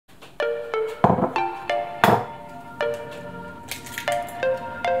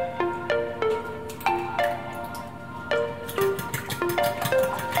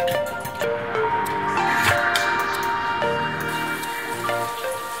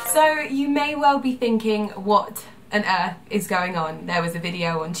So you may well be thinking, what on earth is going on? There was a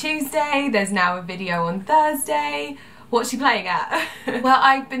video on Tuesday, there's now a video on Thursday. What's she playing at? Well,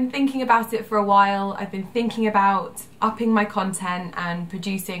 I've been thinking about it for a while. I've been thinking about upping my content and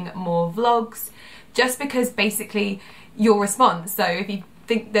producing more vlogs, just because basically your response. So if you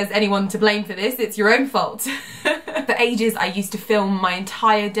think there's anyone to blame for this, it's your own fault. For ages I used to film my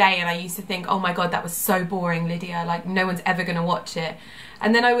entire day and I used to think, oh my god, that was so boring, Lydia, like no one's ever gonna watch it.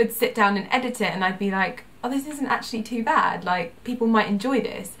 And then I would sit down and edit it and I'd be like, oh, this isn't actually too bad, like people might enjoy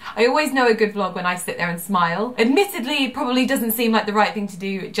this. I always know a good vlog when I sit there and smile. Admittedly, it probably doesn't seem like the right thing to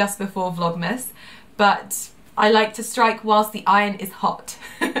do just before Vlogmas, but I like to strike whilst the iron is hot.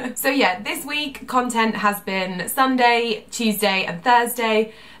 So yeah, this week content has been Sunday, Tuesday and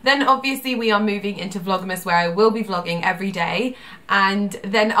Thursday. Then obviously we are moving into Vlogmas where I will be vlogging every day, and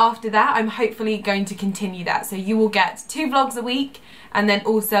then after that I'm hopefully going to continue that. So you will get 2 vlogs a week and then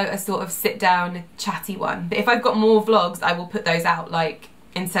also a sort of sit down chatty one. But if I've got more vlogs I will put those out like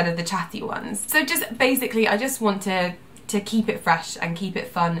instead of the chatty ones. So just basically I just want to keep it fresh and keep it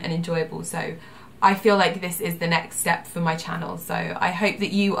fun and enjoyable. So I feel like this is the next step for my channel, so I hope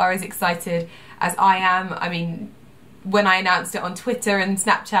that you are as excited as I am. I mean, when I announced it on Twitter and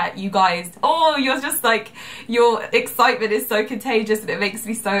Snapchat, you guys, oh, you're just like, your excitement is so contagious and it makes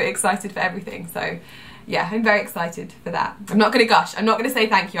me so excited for everything. So yeah, I'm very excited for that. I'm not gonna gush, I'm not gonna say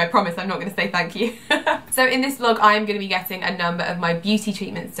thank you, I promise I'm not gonna say thank you. So in this vlog I am gonna be getting a number of my beauty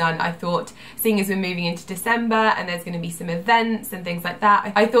treatments done. I thought, seeing as we're moving into December and there's gonna be some events and things like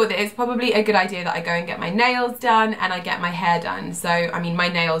that, I thought that it's probably a good idea that I go and get my nails done and I get my hair done. So I mean, my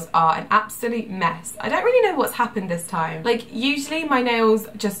nails are an absolute mess. I don't really know what's happened this time. Like usually my nails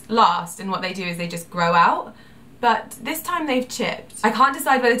just last and what they do is they just grow out, but this time they've chipped. I can't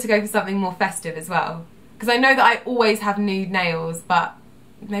decide whether to go for something more festive as well, because I know that I always have nude nails, but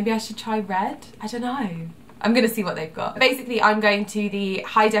maybe I should try red? I don't know. I'm gonna see what they've got. Basically, I'm going to the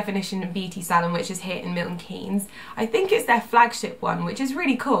High Definition Beauty Salon, which is here in Milton Keynes. I think it's their flagship one, which is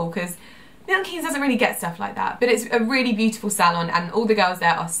really cool because Milton Keynes doesn't really get stuff like that. But it's a really beautiful salon and all the girls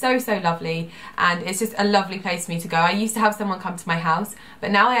there are so, so lovely, and it's just a lovely place for me to go. I used to have someone come to my house, but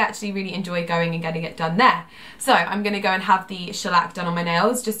now I actually really enjoy going and getting it done there. So I'm gonna go and have the shellac done on my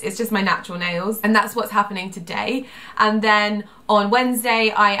nails. It's just my natural nails, and that's what's happening today. And then on Wednesday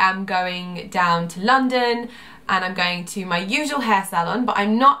I am going down to London and I'm going to my usual hair salon, but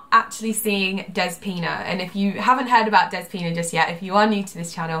I'm not actually seeing Despina. And if you haven't heard about Despina just yet, if you are new to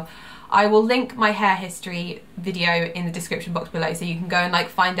this channel, I will link my hair history video in the description box below so you can go and like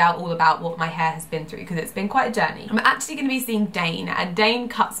find out all about what my hair has been through, because it's been quite a journey. I'm actually going to be seeing Dayne, and Dayne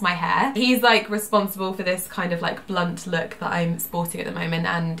cuts my hair. He's like responsible for this kind of like blunt look that I'm sporting at the moment,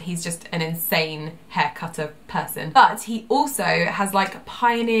 and he's just an insane hair cutter person. But he also has like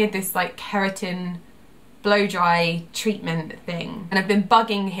pioneered this like keratin blow dry treatment thing, and I've been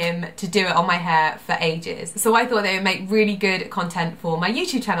bugging him to do it on my hair for ages. So I thought they would make really good content for my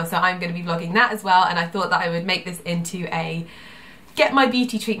YouTube channel, so I'm going to be vlogging that as well, and I thought that I would make this into a get my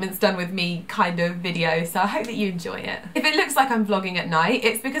beauty treatments done with me kind of video, so I hope that you enjoy it. If it looks like I'm vlogging at night,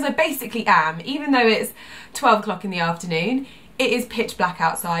 it's because I basically am. Even though it's 12 o'clock in the afternoon, it is pitch black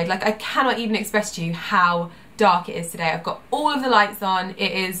outside. Like, I cannot even express to you how dark it is today. I've got all of the lights on.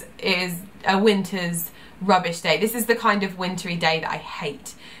 It is a winter's rubbish day. This is the kind of wintry day that I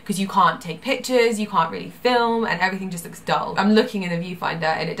hate, because you can't take pictures, you can't really film, and everything just looks dull. I'm looking in the viewfinder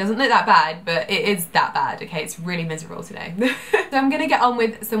and it doesn't look that bad, but it is that bad, okay? It's really miserable today. So I'm gonna get on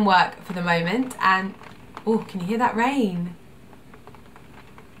with some work for the moment, and oh, can you hear that rain?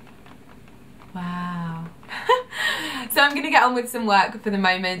 Wow. So I'm gonna get on with some work for the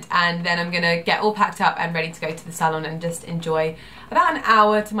moment, and then I'm gonna get all packed up and ready to go to the salon and just enjoy about an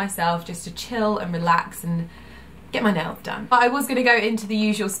hour to myself, just to chill and relax and get my nails done. But I was gonna go into the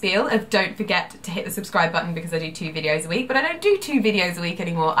usual spiel of don't forget to hit the subscribe button, because I do 2 videos a week, but I don't do 2 videos a week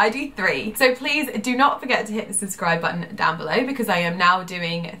anymore, I do 3. So please do not forget to hit the subscribe button down below, because I am now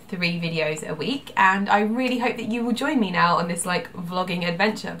doing 3 videos a week, and I really hope that you will join me now on this like vlogging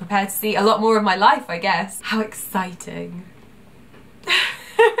adventure. Prepare to see a lot more of my life, I guess. How exciting.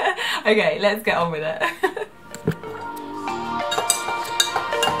 Okay, let's get on with it.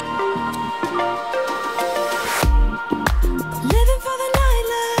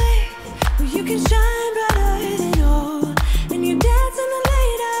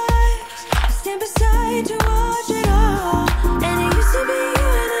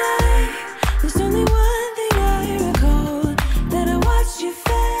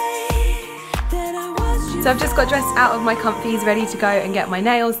 That I watched you So I've just got dressed out of my comfies, ready to go and get my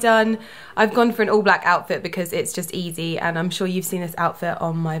nails done. I've gone for an all black outfit because it's just easy, and I'm sure you've seen this outfit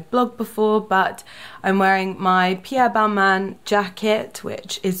on my blog before, but I'm wearing my Pierre Balmain jacket,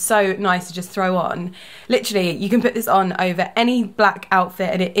 which is so nice to just throw on. Literally, you can put this on over any black outfit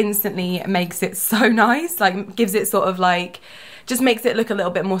and it instantly makes it so nice, like gives it sort of like, just makes it look a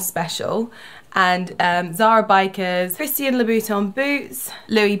little bit more special. And ZARA bikers, Christian Louboutin boots,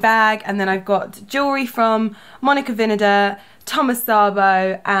 Louis bag, and then I've got jewellery from Monica Vinader, Thomas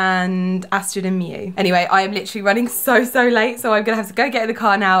Sabo and Astrid and Mew. Anyway, I am literally running so late, so I'm gonna have to go get in the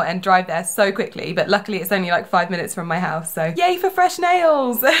car now and drive there so quickly, but luckily it's only like 5 minutes from my house, so yay for fresh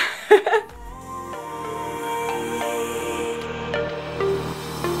nails!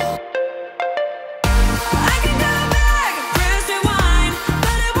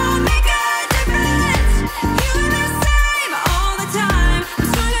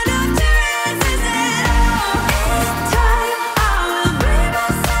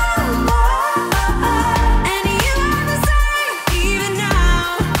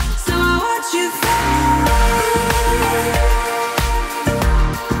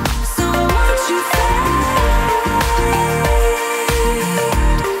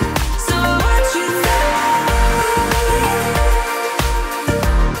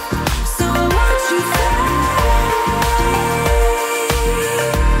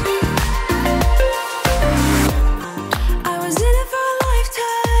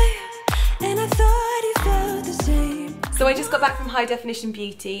 So I just got back from High Definition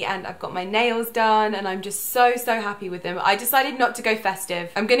Beauty and I've got my nails done and I'm just so happy with them. I decided not to go festive.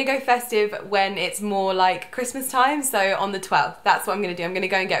 I'm gonna go festive when it's more like Christmas time, so on the 12th. That's what I'm gonna do. I'm gonna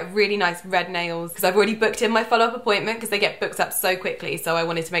go and get really nice red nails because I've already booked in my follow-up appointment because they get booked up so quickly, so I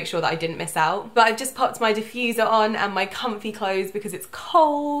wanted to make sure that I didn't miss out. But I've just popped my diffuser on and my comfy clothes because it's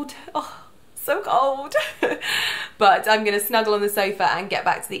cold. Oh, so cold. But I'm gonna snuggle on the sofa and get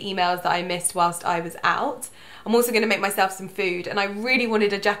back to the emails that I missed whilst I was out. I'm also gonna make myself some food, and I really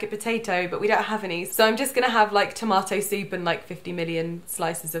wanted a jacket potato, but we don't have any. So I'm just gonna have like tomato soup and like 50 million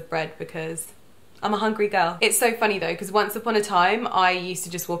slices of bread because I'm a hungry girl. It's so funny though, because once upon a time, I used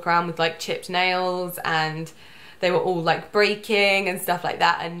to just walk around with like chipped nails and they were all like breaking and stuff like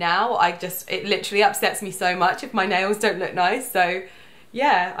that. And now it literally upsets me so much if my nails don't look nice. So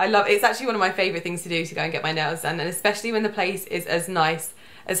yeah, it's actually one of my favorite things to do, to go and get my nails done. And especially when the place is as nice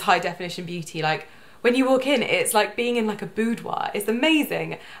as High Definition Beauty. Like, when you walk in, it's like being in like a boudoir. It's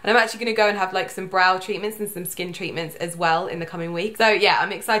amazing. And I'm actually gonna go and have like some brow treatments and some skin treatments as well in the coming week. So yeah,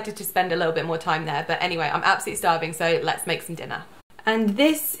 I'm excited to spend a little bit more time there. But anyway, I'm absolutely starving, so let's make some dinner. And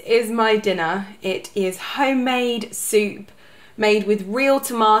this is my dinner. It is homemade soup made with real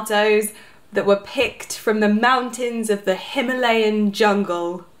tomatoes that were picked from the mountains of the Himalayan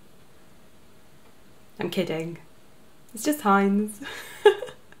jungle. I'm kidding. It's just Heinz.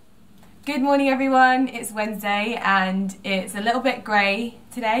 Good morning everyone, it's Wednesday and it's a little bit grey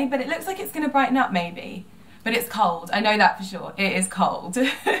today, but it looks like it's going to brighten up maybe. But it's cold, I know that for sure, it is cold.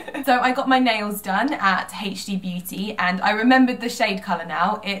 So I got my nails done at HD Beauty and I remembered the shade colour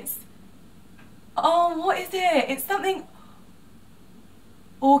now. It's, oh what is it? It's something,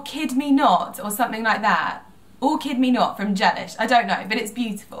 Orchid Me Not or something like that. Orchid Me Not from Jealous, I don't know, but it's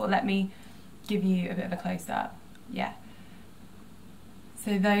beautiful. Let me give you a bit of a close-up, yeah.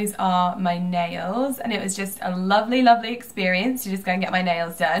 So those are my nails, and it was just a lovely experience to just go and get my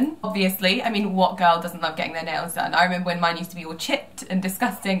nails done. Obviously, I mean, what girl doesn't love getting their nails done? I remember when mine used to be all chipped and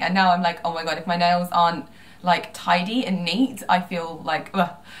disgusting, and now I'm like, oh my god, if my nails aren't like tidy and neat, I feel like,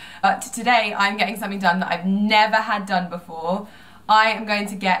 ugh. But today I'm getting something done that I've never had done before. I am going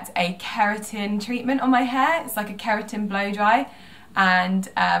to get a keratin treatment on my hair. It's like a keratin blow dry, and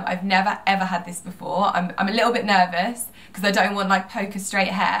I've never ever had this before. I'm a little bit nervous because I don't want like poker straight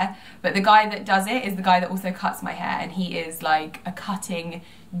hair, but the guy that does it is the guy that also cuts my hair, and he is like a cutting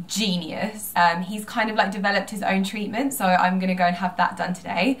genius. He's kind of like developed his own treatment, so I'm gonna go and have that done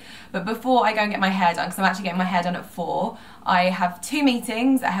today. But before I go and get my hair done, because I'm actually getting my hair done at 4, I have 2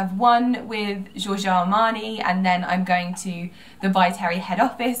 meetings. I have one with Giorgio Armani, and then I'm going to the Viteri head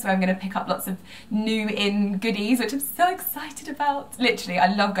office where I'm going to pick up lots of new in goodies, which I'm so excited about. Literally,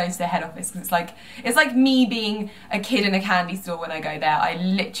 I love going to their head office because it's like me being a kid in a candy store when I go there. I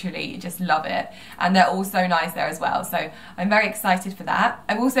literally just love it, and they're all so nice there as well. So I'm very excited for that.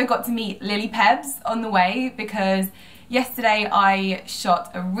 I've also got to meet Lily Pebs on the way because yesterday I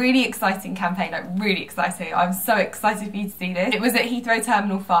shot a really exciting campaign, like really exciting. I'm so excited for you to see this. It was at Heathrow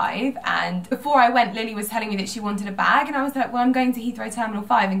Terminal 5, and before I went, Lily was telling me that she wanted a bag, and I was like, well, I'm going to Heathrow Terminal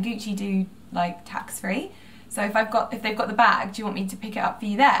 5 and Gucci do like tax-free. So if they've got the bag, do you want me to pick it up for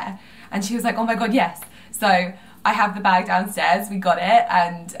you there? And she was like, oh my god, yes. So I have the bag downstairs, we got it,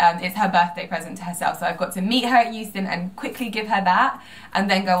 and it's her birthday present to herself. So I've got to meet her at Euston and quickly give her that, and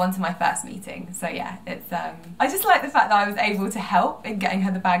then go on to my first meeting. So yeah, it's I just like the fact that I was able to help in getting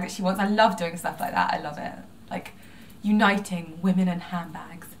her the bag that she wants. I love doing stuff like that, I love it. Like, uniting women and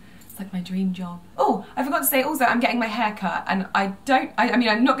handbags. It's like my dream job. Oh, I forgot to say also, I'm getting my hair cut, and I mean,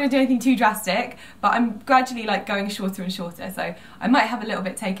 I'm not going to do anything too drastic, but I'm gradually like going shorter and shorter, so I might have a little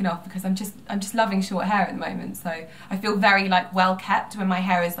bit taken off because I'm just loving short hair at the moment. So I feel very like well kept when my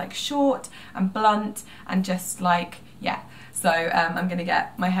hair is like short and blunt and just like, yeah. So I'm going to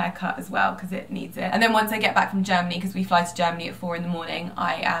get my hair cut as well because it needs it. And then once I get back from Germany, because we fly to Germany at 4 in the morning,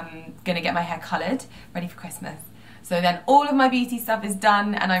 I am going to get my hair coloured, ready for Christmas. So then all of my beauty stuff is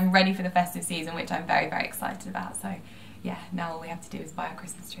done and I'm ready for the festive season, which I'm very, very excited about. So yeah, now all we have to do is buy a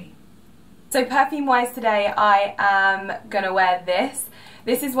Christmas tree. So perfume wise today, I am gonna wear this.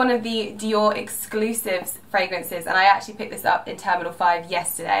 This is one of the Dior exclusives fragrances, and I actually picked this up in Terminal 5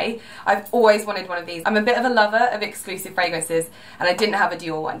 yesterday. I've always wanted one of these. I'm a bit of a lover of exclusive fragrances, and I didn't have a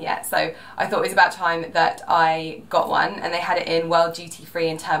Dior one yet, so I thought it was about time that I got one, and they had it in World Duty Free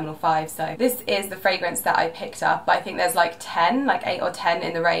in Terminal 5, so this is the fragrance that I picked up. But I think there's like 10, like 8 or 10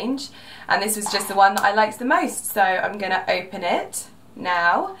 in the range, and this was just the one that I liked the most, so I'm gonna open it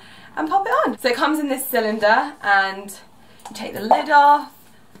now and pop it on. So it comes in this cylinder, and you take the lid off,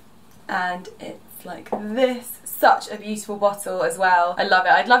 and it's like this. Such a beautiful bottle as well. I love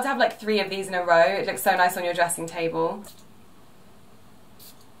it. I'd love to have like 3 of these in a row. It looks so nice on your dressing table.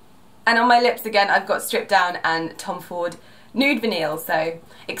 And on my lips again, I've got Stripped Down and Tom Ford Nude Vanille. So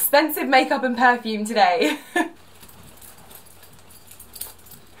expensive makeup and perfume today.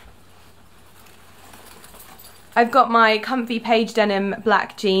 I've got my comfy Paige denim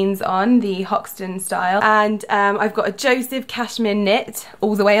black jeans on, the Hoxton style, and I've got a Joseph cashmere knit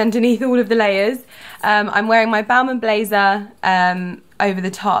all the way underneath all of the layers. I'm wearing my Bauman blazer over the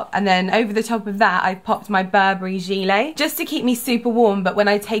top, and then over the top of that I've popped my Burberry gilet just to keep me super warm, but when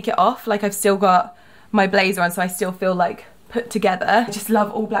I take it off, like, I've still got my blazer on, so I still feel like put together. I just love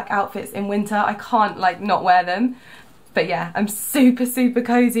all black outfits in winter. I can't like not wear them, but yeah, I'm super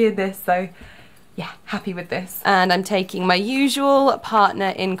cozy in this, so yeah, happy with this. And I'm taking my usual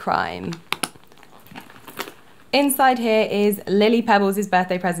partner in crime. Inside here is Lily Pebbles'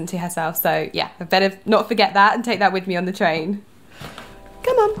 birthday present to herself, so yeah, I better not forget that and take that with me on the train.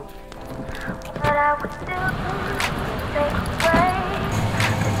 Come on. What I would do, take away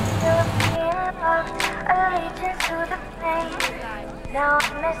allegiance to the pain. Now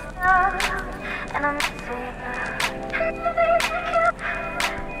I'm messed up and I'm missing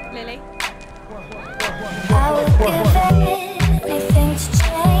Lily. I would give anything to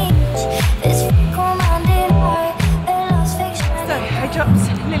change this fickle-minded heart that lost fiction. So I dropped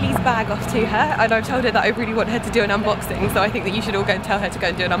Lily's bag off to her, and I've told her that I really want her to do an unboxing, so I think that you should all go and tell her to go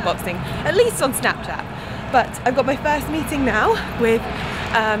and do an unboxing, at least on Snapchat. But I've got my first meeting now with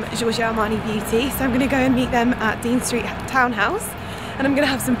Giorgio Armani Beauty, so I'm going to go and meet them at Dean Street Townhouse, and I'm going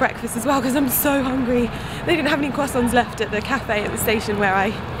to have some breakfast as well because I'm so hungry. They didn't have any croissants left at the cafe at the station where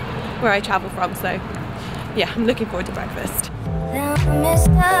I travel from, so yeah, I'm looking forward to breakfast. Now I'm messed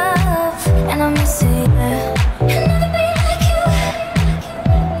up and I'm missing you. You'll never be like you.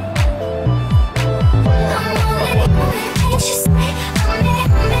 I'm only can't you say I made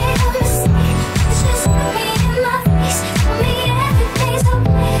a mistake. It's just look me in my face, tell me everything's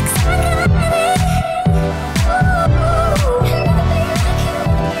okay, 'cause I got it. You'll never be like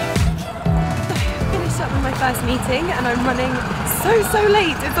you. I finished up with my first meeting and I'm running so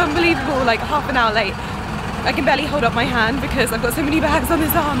late. It's unbelievable, like half an hour late. I can barely hold up my hand because I've got so many bags on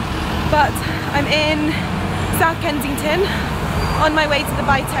this arm. But I'm in South Kensington on my way to the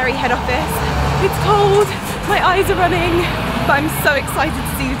By Terry head office. It's cold, my eyes are running, but I'm so excited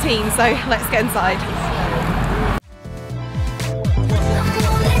to see the team, so let's get inside.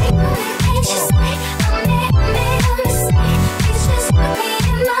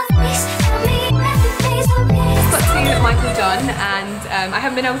 MichaelJohn, and I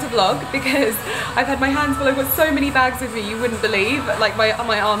haven't been able to vlog because I've had my hands full. I've got so many bags with me, you wouldn't believe. Like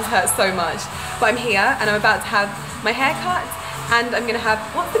my arms hurt so much. But I'm here and I'm about to have my hair cut, and I'm gonna have,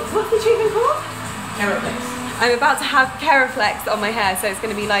 what's the treatment called? KERAPLEX. I'm about to have KERAPLEX on my hair, so it's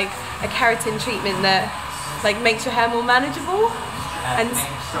gonna be like a keratin treatment that like makes your hair more manageable.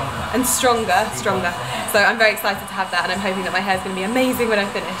 and stronger. So I'm very excited to have that, and I'm hoping that my hair is going to be amazing when I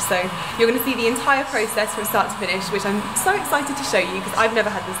finish. So you're going to see the entire process from start to finish, which I'm so excited to show you because I've never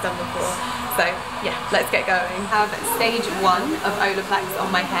had this done before. So yeah, let's get going. I have stage 1 of Olaplex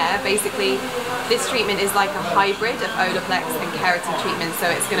on my hair. Basically, this treatment is like a hybrid of Olaplex and keratin treatment. So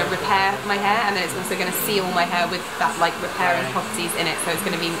it's going to repair my hair, and then it's also going to seal my hair with that like repairing properties in it. So it's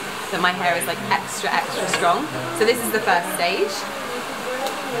going to mean that my hair is like extra strong. So this is the first stage.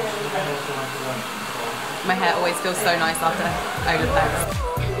 My hair always feels so nice after Olaplex.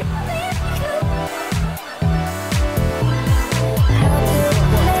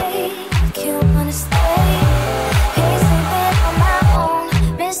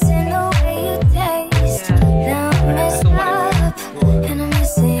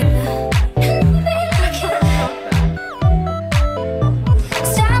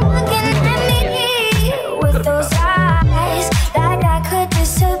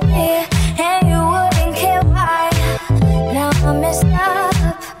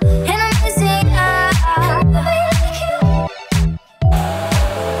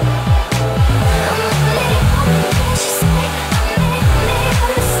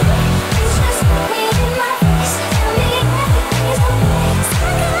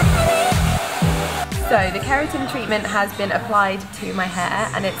 So the keratin treatment has been applied to my hair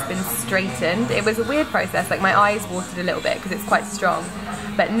and it's been straightened. It was a weird process, like my eyes watered a little bit because it's quite strong.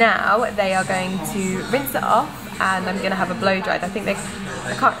 But now they are going to rinse it off and I'm going to have a blow dry. I think they're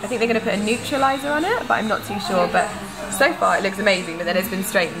going to put a neutralizer on it, but I'm not too sure. But so far it looks amazing, but then it's been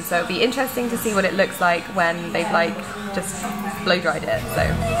straightened. So it'll be interesting to see what it looks like when they've like just blow dried it. So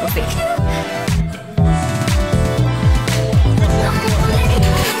we'll see.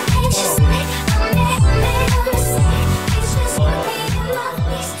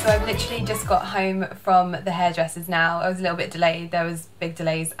 So I've literally just got home from the hairdressers now. I was a little bit delayed. There was big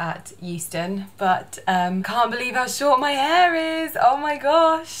delays at Euston, but can't believe how short my hair is. Oh my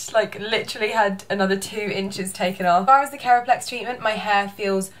gosh, like literally had another 2 inches taken off. As far as the KERAPLEX treatment, my hair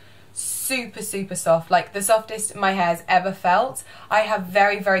feels super soft, like the softest my hair's ever felt. I have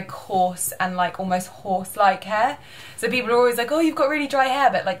very coarse and like almost horse-like hair. So people are always like, oh, you've got really dry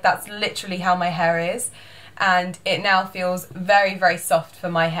hair, but like that's literally how my hair is. And it now feels very soft for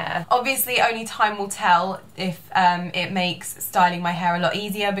my hair. Obviously only time will tell if it makes styling my hair a lot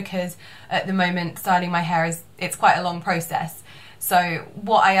easier, because at the moment styling my hair it's quite a long process. So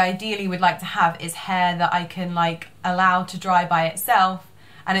what I ideally would like to have is hair that I can like allow to dry by itself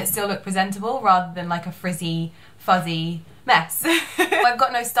and it still look presentable rather than like a frizzy, fuzzy mess. I've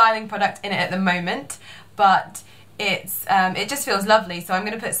got no styling product in it at the moment, but it just feels lovely, so I'm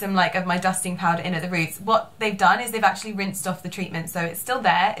going to put some like of my dusting powder in at the roots. What they've done is they've actually rinsed off the treatment, so it's still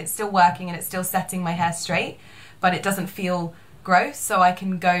there, it's still working, and it's still setting my hair straight, but it doesn't feel gross, so I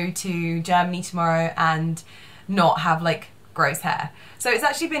can go to Germany tomorrow and not have like gross hair. So it's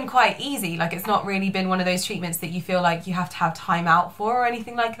actually been quite easy, like it's not really been one of those treatments that you feel like you have to have time out for or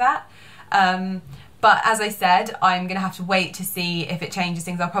anything like that. But as I said, I'm going to have to wait to see if it changes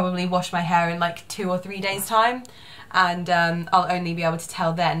things. I'll probably wash my hair in like 2 or 3 days time, and I'll only be able to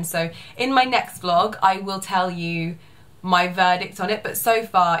tell then. So in my next vlog I will tell you my verdict on it, but so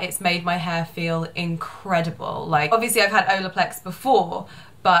far it's made my hair feel incredible. Like obviously I've had Olaplex before,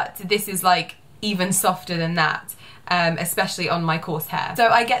 but this is like even softer than that. Especially on my coarse hair. So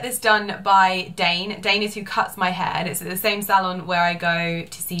I get this done by Dayne. Dayne is who cuts my hair, and it's at the same salon where I go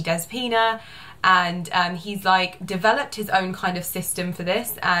to see Despina, and he's like developed his own kind of system for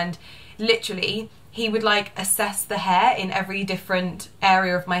this, and literally he would like assess the hair in every different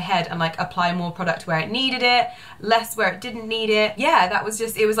area of my head and like apply more product where it needed it, less where it didn't need it. Yeah, that was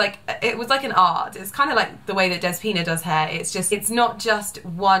just, it was like an art. It's kind of like the way that Despina does hair. It's not just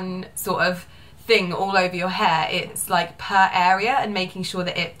one sort of thing all over your hair, it's like per area, and making sure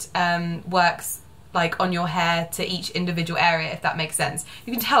that it works like on your hair to each individual area, if that makes sense.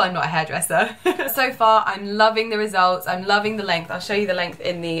 You can tell I'm not a hairdresser. So far I'm loving the results, I'm loving the length. I'll show you the length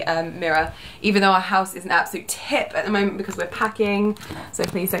in the mirror, even though our house is an absolute tip at the moment because we're packing, so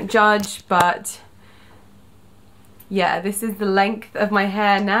please don't judge, but yeah, this is the length of my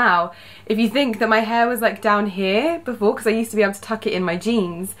hair now. If you think that my hair was like down here before, because I used to be able to tuck it in my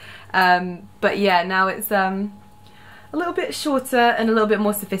jeans, but yeah, now it's a little bit shorter and a little bit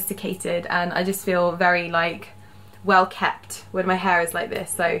more sophisticated, and I just feel very like well kept when my hair is like this.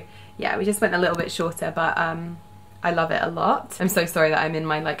 So yeah, we just went a little bit shorter, but I love it a lot. I'm so sorry that I'm in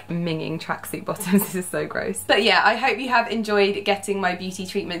my like minging tracksuit bottoms. This is so gross. But yeah, I hope you have enjoyed getting my beauty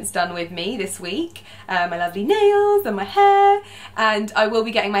treatments done with me this week. My lovely nails and my hair, and I will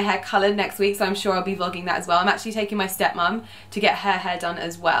be getting my hair coloured next week, so I'm sure I'll be vlogging that as well. I'm actually taking my stepmom to get her hair done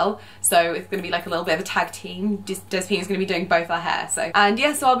as well, so it's going to be like a little bit of a tag team. Despina's going to be doing both our hair, so. And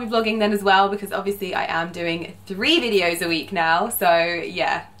yeah, so I'll be vlogging then as well, because obviously I am doing 3 videos a week now, so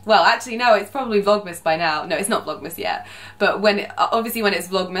yeah. Well, actually no, it's probably Vlogmas by now. No, it's not Vlogmas yet, but obviously when it's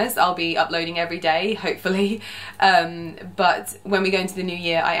Vlogmas, I'll be uploading every day, hopefully. But when we go into the new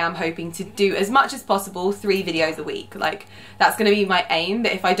year, I am hoping to do as much as possible 3 videos a week. Like, that's going to be my aim,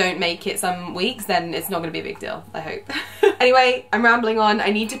 but if I don't make it some weeks, then it's not going to be a big deal, I hope. Anyway, I'm rambling on. I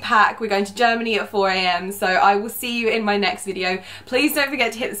need to pack. We're going to Germany at 4 AM, so I will see you in my next video. Please don't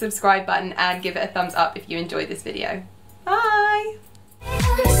forget to hit the subscribe button and give it a thumbs up if you enjoyed this video. Bye!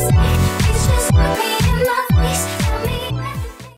 It's just me and my